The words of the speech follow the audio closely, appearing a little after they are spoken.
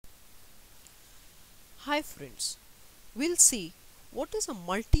Hi friends, we'll see what is a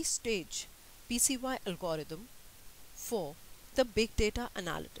multi-stage PCY algorithm for the big data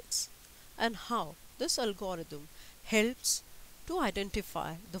analytics and how this algorithm helps to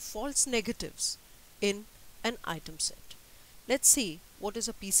identify the false negatives in an item set. Let's see what is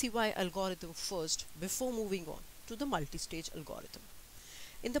a PCY algorithm first before moving on to the multi-stage algorithm.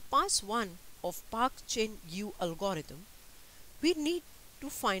 In the pass 1 of Park Chain U algorithm, we need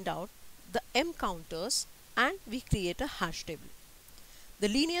to find out the M counters and we create a hash table. The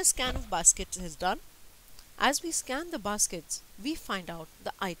linear scan of baskets is done. As we scan the baskets, we find out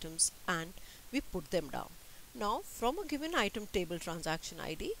the items and we put them down. Now, from a given item table transaction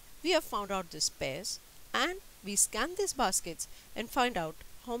ID, we have found out these pairs and we scan these baskets and find out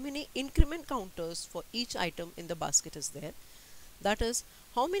how many increment counters for each item in the basket is there. That is,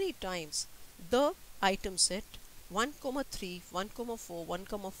 how many times the item set 1, 3, 1, 4, 1,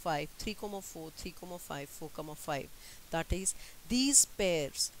 5, 3, 4, 3, 5, 4, 5. That is, these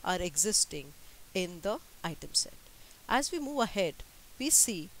pairs are existing in the item set. As we move ahead, we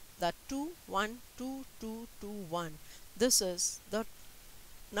see that 2, 1, 2, 2, 2, 1. This is the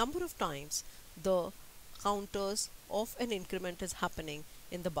number of times the counters of an increment is happening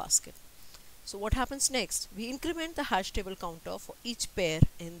in the basket. So what happens next? We increment the hash table counter for each pair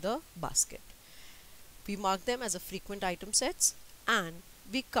in the basket. We mark them as a frequent item sets and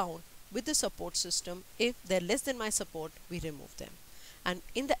we count with the support system. If they're less than my support, we remove them. And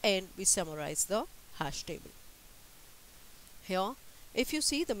in the end, we summarize the hash table. Here, if you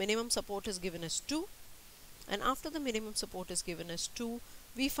see, the minimum support is given as 2. And after the minimum support is given as 2,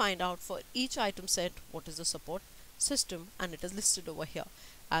 we find out for each item set what is the support system, and it is listed over here.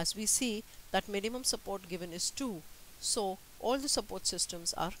 As we see that minimum support given is 2, so all the support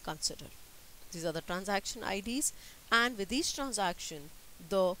systems are considered. These are the transaction IDs, and with each transaction,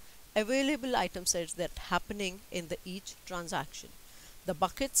 the available item sets that happening in the each transaction. The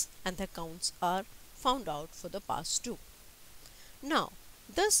buckets and the counts are found out for the pass 2. Now,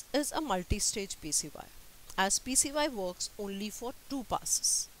 this is a multi-stage PCY, as PCY works only for 2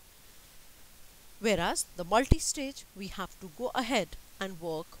 passes. Whereas the multi-stage, we have to go ahead and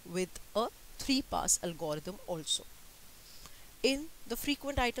work with a 3-pass algorithm also. In the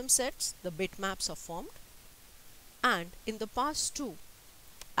frequent item sets, the bitmaps are formed, and in the pass 2,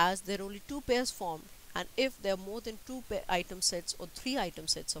 as there are only 2 pairs formed, and if there are more than 2 item sets or 3 item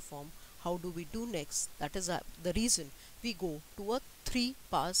sets are formed, how do we do next? That is the reason we go to a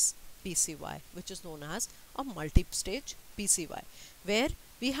 3-pass PCY, which is known as a multi-stage PCY, where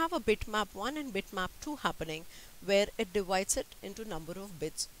we have a bitmap 1 and bitmap 2 happening, where it divides it into number of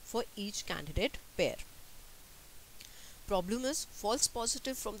bits for each candidate pair. Problem is, false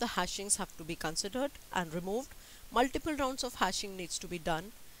positive from the hashings have to be considered and removed. Multiple rounds of hashing needs to be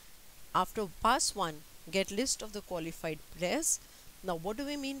done. After pass 1, get list of the qualified players. Now what do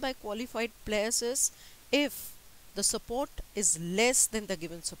we mean by qualified players is, if the support is less than the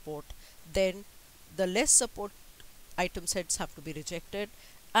given support, then the less support item sets have to be rejected,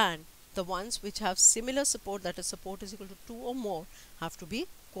 and the ones which have similar support, that is support is equal to 2 or more, have to be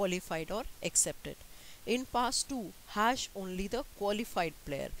qualified or accepted. In pass 2, hash only the qualified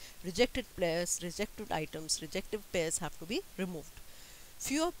player. Rejected players, rejected items, rejected pairs have to be removed.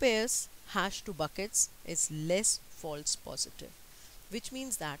 Fewer pairs hash to buckets is less false positive, which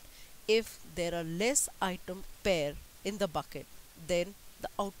means that if there are less item pair in the bucket, then the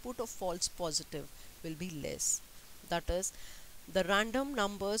output of false positive will be less. That is, the random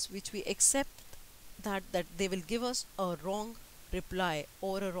numbers which we accept that they will give us a wrong reply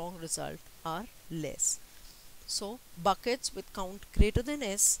or a wrong result are less. So buckets with count greater than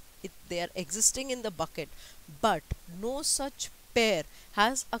S, they are existing in the bucket, but no such pair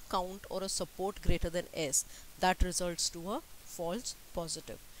has a count or a support greater than S, that results to a false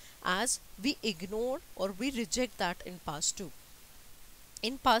positive, as we ignore or we reject that in pass 2.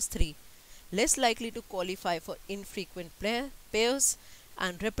 In pass 3, less likely to qualify for infrequent pairs,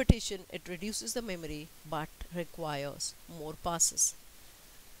 and repetition, it reduces the memory but requires more passes.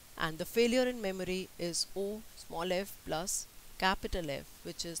 And the failure in memory is O small f plus capital F,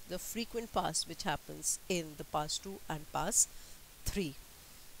 which is the frequent pass which happens in the pass 2 and pass 3.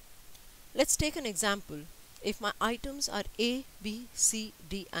 Let's take an example. If my items are A, B, C,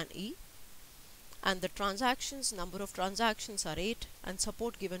 D and E, and the number of transactions are 8 and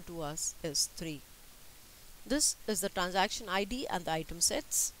support given to us is 3. This is the transaction ID and the item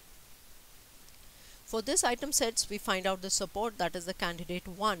sets. For this item sets, we find out the support, that is the candidate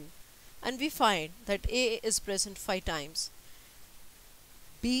 1, and we find that A is present 5 times,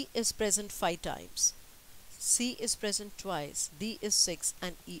 B is present 5 times, C is present twice, D is 6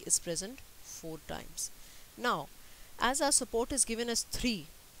 and E is present 4 times. Now, as our support is given as 3,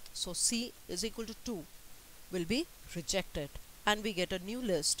 so C is equal to 2 will be rejected, and we get a new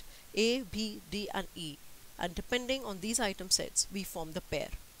list A, B, D and E, and depending on these item sets we form the pair.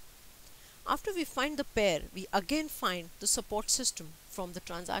 After we find the pair, we again find the support system from the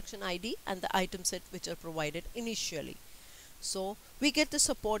transaction ID and the item set which are provided initially. So we get the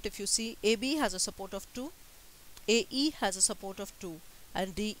support. If you see, AB has a support of 2, AE has a support of 2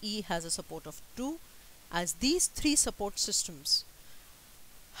 and DE has a support of 2, as these three support systems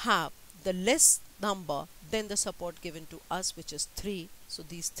have the less number than the support given to us, which is 3. So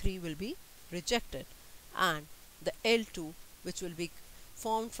these 3 will be rejected, and the L2 which will be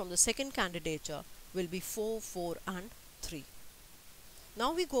formed from the second candidature will be 4, 4 and 3.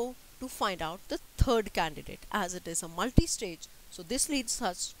 Now we go to find out the third candidate, as it is a multi-stage. So this leads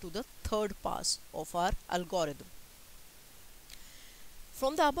us to the third pass of our algorithm.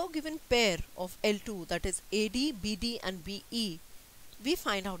 From the above given pair of L2, that is AD, BD and BE, we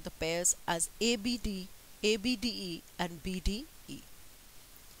find out the pairs as ABD, ABDE and BDE.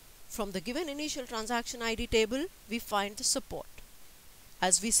 From the given initial transaction ID table, we find the support.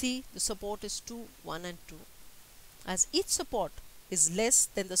 As we see, the support is 2, 1 and 2. As each support is less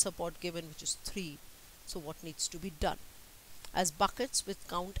than the support given, which is 3, so what needs to be done? As buckets with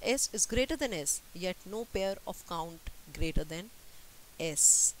count S is greater than S, yet no pair of count greater than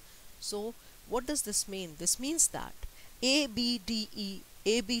S. So what does this mean? This means that ABDE,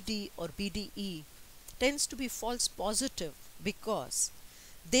 ABD or BDE tends to be false positive because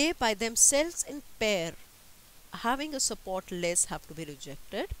they by themselves in pair having a support less have to be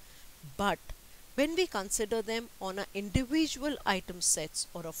rejected, but when we consider them on a individual item sets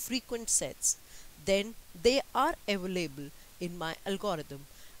or a frequent sets, then they are available in my algorithm,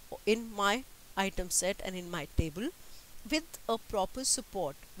 in my item set and in my table with a proper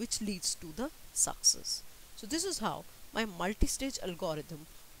support, which leads to the success. So this is how my multi-stage algorithm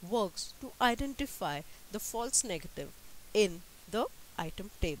works to identify the false negative in the item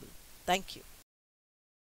table. Thank you.